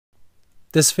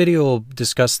This video will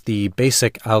discuss the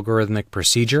basic algorithmic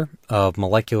procedure of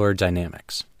molecular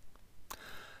dynamics.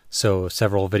 So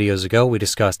several videos ago we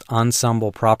discussed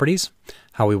ensemble properties,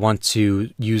 how we want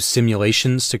to use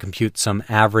simulations to compute some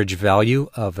average value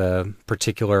of a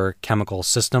particular chemical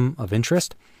system of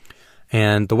interest.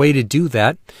 And the way to do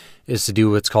that is to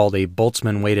do what's called a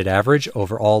Boltzmann weighted average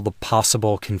over all the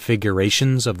possible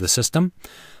configurations of the system.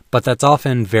 But that's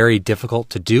often very difficult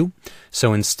to do.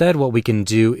 So instead what we can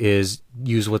do is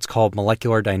use what's called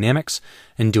molecular dynamics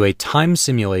and do a time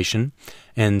simulation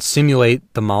and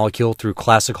simulate the molecule through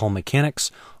classical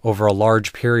mechanics over a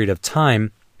large period of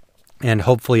time and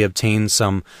hopefully obtain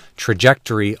some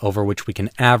trajectory over which we can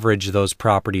average those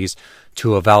properties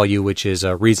to a value which is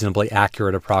a reasonably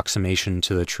accurate approximation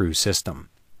to the true system.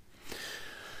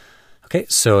 Okay,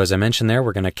 so as I mentioned there,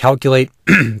 we're going to calculate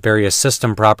various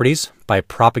system properties by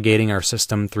propagating our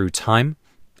system through time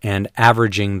and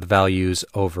averaging the values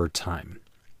over time.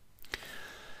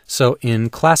 So in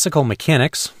classical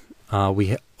mechanics,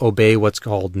 we obey what's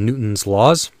called Newton's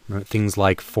laws, right? Things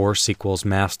like force equals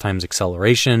mass times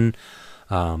acceleration,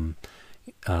 Newton's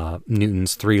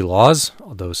three laws,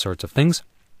 all those sorts of things.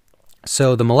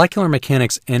 So the molecular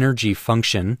mechanics energy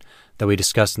function that we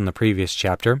discussed in the previous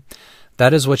chapter,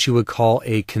 that is what you would call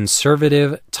a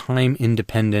conservative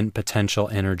time-independent potential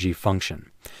energy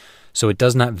function. So it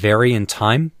does not vary in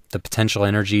time. The potential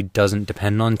energy doesn't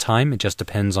depend on time. It just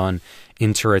depends on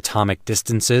interatomic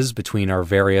distances between our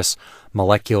various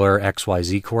molecular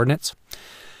XYZ coordinates.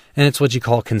 And it's what you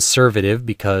call conservative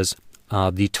because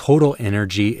the total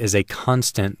energy is a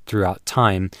constant throughout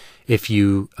time if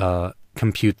you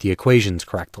compute the equations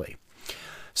correctly.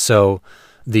 So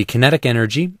the kinetic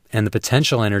energy and the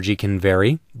potential energy can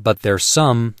vary, but their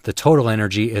sum, the total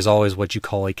energy, is always what you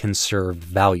call a conserved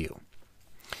value.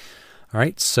 All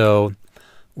right, so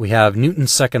we have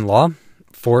Newton's second law,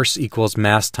 force equals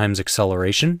mass times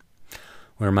acceleration.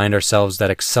 We remind ourselves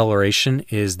that acceleration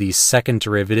is the second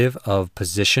derivative of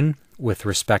position with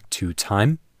respect to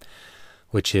time,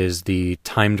 which is the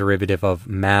time derivative of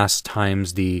mass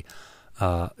times the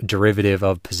derivative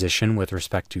of position with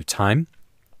respect to time,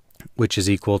 which is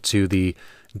equal to the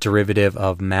derivative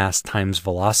of mass times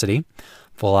velocity.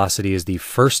 Velocity is the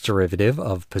first derivative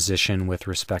of position with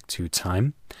respect to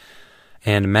time.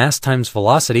 And mass times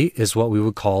velocity is what we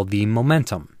would call the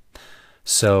momentum.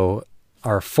 So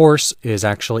our force is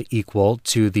actually equal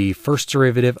to the first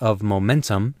derivative of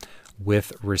momentum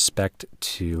with respect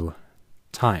to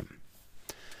time.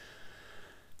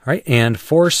 All right, and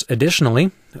force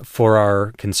additionally, for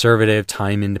our conservative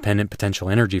time-independent potential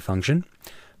energy function,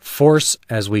 force,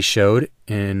 as we showed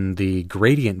in the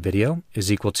gradient video,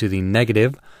 is equal to the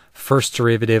negative first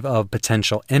derivative of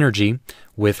potential energy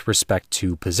with respect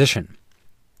to position.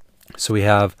 So we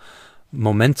have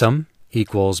momentum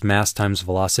equals mass times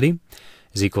velocity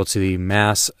is equal to the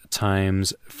mass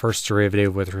times first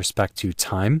derivative with respect to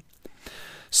time.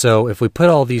 So if we put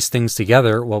all these things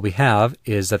together, what we have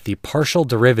is that the partial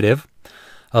derivative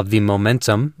of the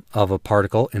momentum of a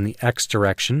particle in the x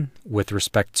direction with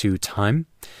respect to time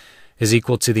is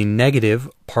equal to the negative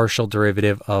partial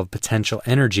derivative of potential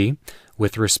energy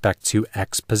with respect to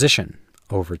x position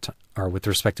over time, or with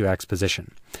respect to x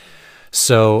position.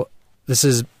 So this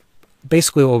is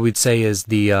basically what we'd say is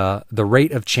the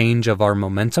rate of change of our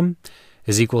momentum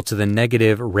is equal to the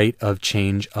negative rate of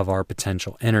change of our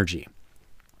potential energy.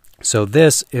 So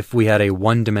this, if we had a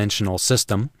one-dimensional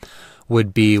system,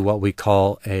 would be what we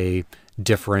call a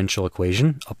differential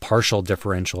equation, a partial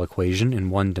differential equation in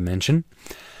one dimension.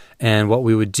 And what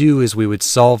we would do is we would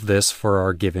solve this for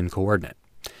our given coordinate.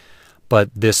 But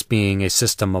this being a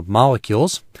system of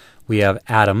molecules, we have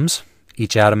atoms.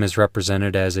 Each atom is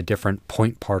represented as a different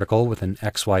point particle with an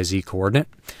XYZ coordinate.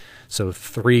 So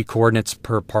 3 coordinates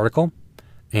per particle,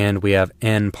 and we have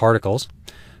n particles.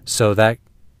 So that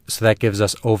gives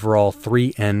us overall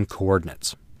 3n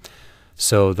coordinates.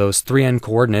 So those 3n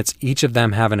coordinates, each of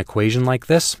them have an equation like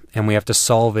this, and we have to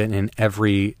solve it in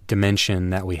every dimension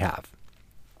that we have.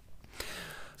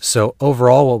 So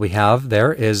overall what we have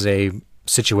there is a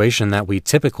situation that we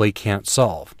typically can't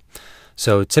solve.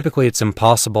 So typically it's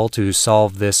impossible to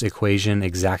solve this equation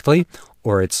exactly,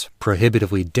 or it's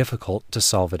prohibitively difficult to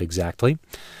solve it exactly.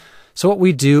 So what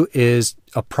we do is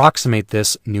approximate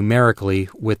this numerically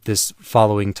with this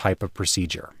following type of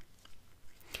procedure.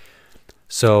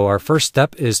 So our first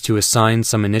step is to assign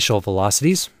some initial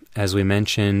velocities, as we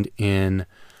mentioned in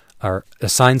our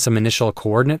assign some initial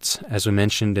coordinates, as we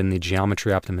mentioned in the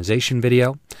geometry optimization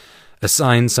video,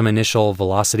 assign some initial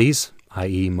velocities,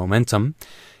 i.e. momentum,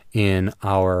 in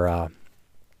our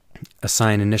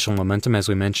assign initial momentum as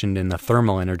we mentioned in the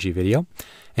thermal energy video,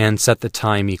 and set the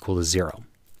time equal to 0.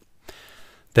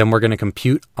 Then we're going to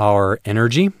compute our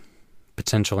energy,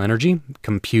 potential energy,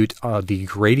 compute the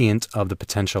gradient of the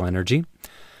potential energy.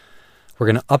 We're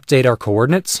going to update our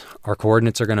coordinates. Our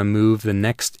coordinates are going to move. The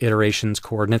next iteration's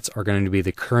coordinates are going to be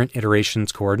the current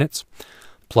iteration's coordinates,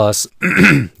 plus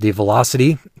the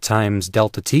velocity times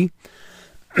delta t.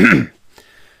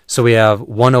 So we have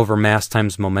 1 over mass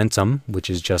times momentum, which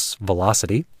is just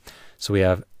velocity. So we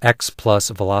have x plus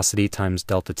velocity times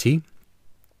delta t.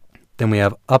 Then we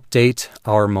have update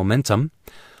our momentum.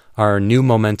 Our new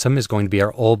momentum is going to be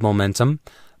our old momentum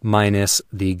minus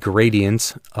the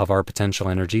gradient of our potential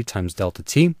energy times delta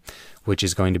t, which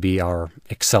is going to be our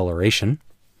acceleration.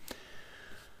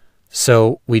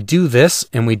 So we do this,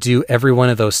 and we do every one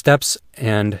of those steps,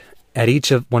 and at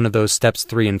each of one of those steps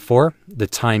 3 and 4, the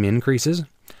time increases.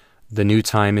 The new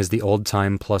time is the old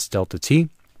time plus delta t.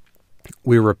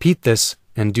 We repeat this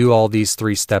and do all these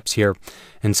 3 steps here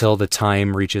until the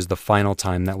time reaches the final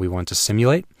time that we want to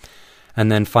simulate.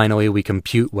 And then finally, we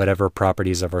compute whatever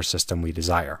properties of our system we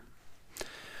desire.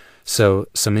 So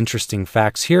some interesting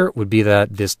facts here would be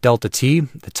that this delta t,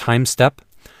 the time step,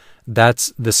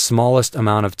 that's the smallest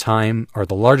amount of time, or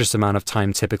the largest amount of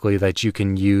time typically, that you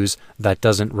can use that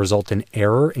doesn't result in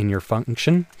error in your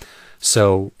function.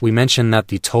 So we mentioned that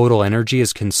the total energy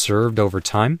is conserved over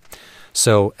time.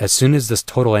 So as soon as this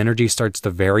total energy starts to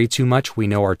vary too much, we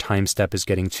know our time step is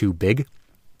getting too big.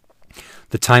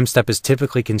 The time step is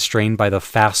typically constrained by the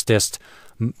fastest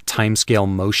timescale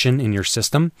motion in your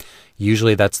system.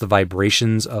 Usually that's the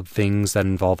vibrations of things that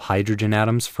involve hydrogen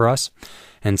atoms for us.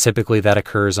 And typically that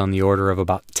occurs on the order of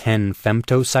about 10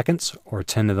 femtoseconds, or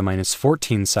 10 to the minus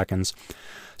 14 seconds.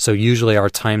 So usually our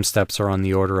time steps are on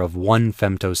the order of 1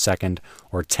 femtosecond,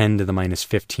 or 10 to the minus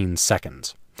 15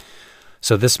 seconds.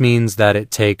 So this means that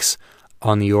it takes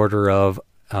on the order of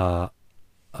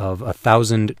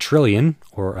 1,000 trillion,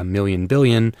 or 1,000,000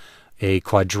 billion, a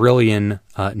quadrillion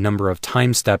number of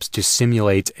time steps to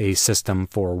simulate a system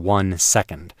for 1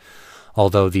 second.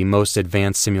 Although the most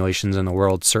advanced simulations in the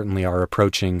world certainly are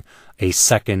approaching a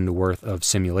second worth of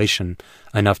simulation,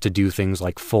 enough to do things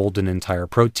like fold an entire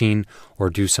protein or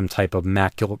do some type of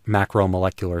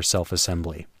macromolecular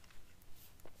self-assembly.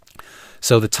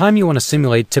 So the time you want to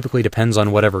simulate typically depends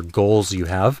on whatever goals you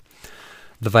have.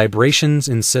 The vibrations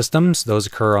in systems, those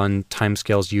occur on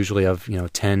timescales usually of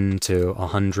 10 to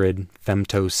 100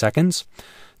 femtoseconds,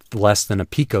 less than a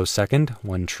picosecond,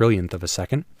 1 trillionth of a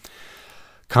second.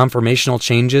 Conformational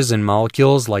changes in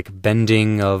molecules, like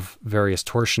bending of various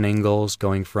torsion angles,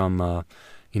 going from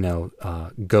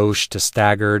gauche to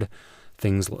staggered,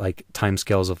 things like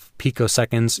timescales of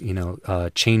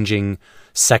picoseconds, changing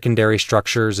secondary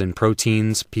structures in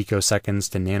proteins, picoseconds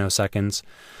to nanoseconds.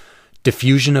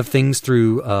 Diffusion of things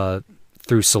through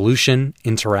solution,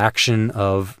 interaction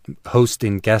of host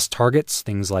and guest targets,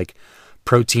 things like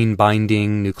protein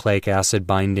binding, nucleic acid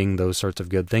binding, those sorts of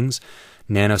good things,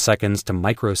 nanoseconds to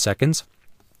microseconds.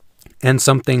 And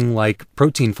something like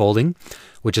protein folding,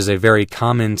 which is a very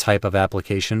common type of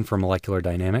application for molecular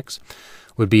dynamics,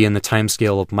 would be in the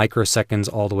timescale of microseconds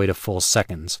all the way to full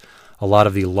seconds. A lot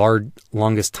of the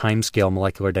longest timescale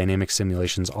molecular dynamics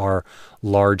simulations are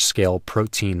large-scale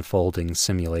protein folding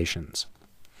simulations.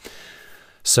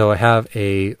 So I have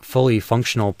a fully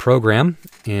functional program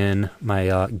in my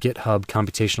GitHub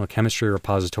Computational Chemistry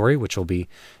repository, which we'll be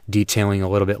detailing a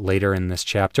little bit later in this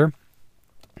chapter.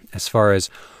 As far as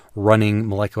running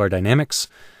molecular dynamics,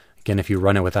 again, if you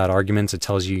run it without arguments, it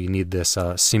tells you need this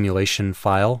simulation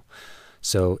file.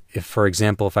 So if, for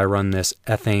example, if I run this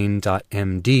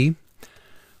ethane.md,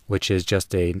 which is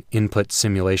just an input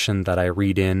simulation that I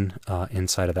read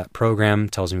inside of that program,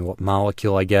 tells me what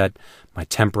molecule I get, my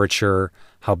temperature,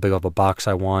 how big of a box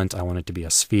I want it to be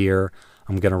a sphere.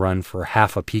 I'm going to run for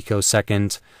half a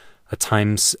picosecond, a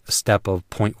time step of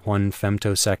 0.1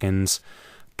 femtoseconds,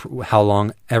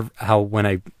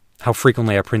 how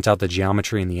frequently I print out the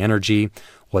geometry and the energy,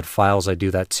 what files I do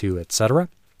that to, etc.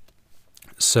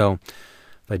 So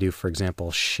if I do, for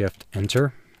example, Shift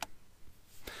Enter,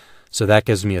 so that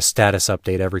gives me a status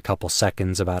update every couple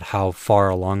seconds about how far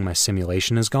along my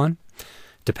simulation has gone,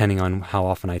 depending on how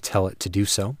often I tell it to do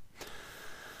so.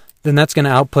 Then that's going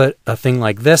to output a thing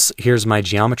like this. Here's my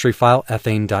geometry file,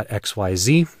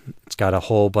 ethane.xyz. It's got a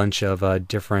whole bunch of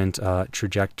different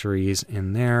trajectories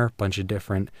in there,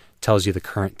 tells you the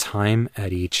current time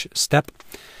at each step.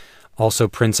 Also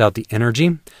prints out the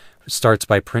energy. Starts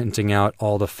by printing out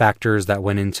all the factors that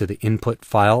went into the input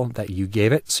file that you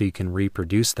gave it, so you can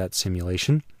reproduce that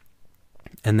simulation.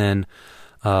 And then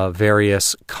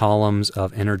various columns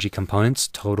of energy components: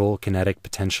 total, kinetic,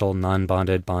 potential,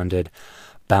 non-bonded, bonded,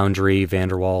 boundary, van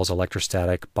der Waals,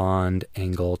 electrostatic, bond,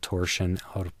 angle, torsion,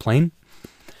 out of plane.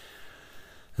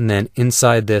 And then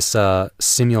inside this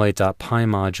simulate.py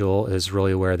module is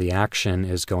really where the action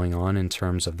is going on in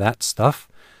terms of that stuff.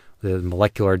 The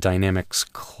molecular dynamics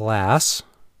class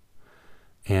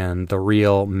and the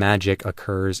real magic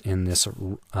occurs in this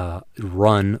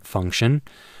run function,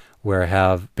 where I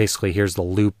have basically, here's the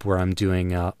loop where I'm doing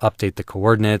update the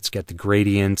coordinates, get the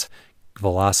gradient,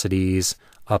 velocities,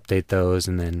 update those,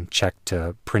 and then check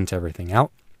to print everything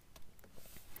out.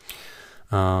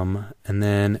 And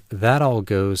then that all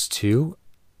goes to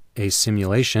a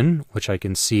simulation, which I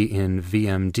can see in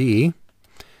VMD,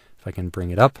 if I can bring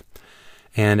it up.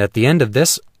 And at the end of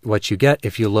this, what you get,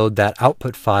 if you load that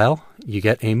output file, you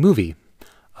get a movie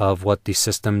of what the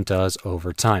system does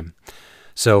over time.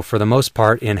 So for the most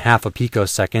part, in half a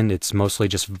picosecond, it's mostly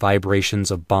just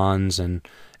vibrations of bonds and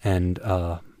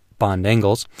bond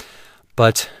angles.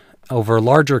 But over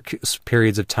larger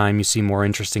periods of time, you see more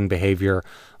interesting behavior,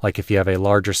 like if you have a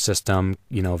larger system,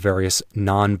 various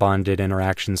non-bonded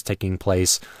interactions taking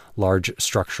place, large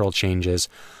structural changes.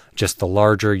 Just the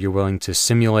larger you're willing to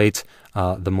simulate,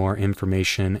 the more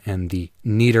information and the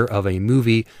neater of a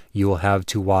movie you will have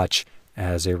to watch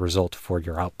as a result for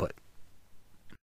your output.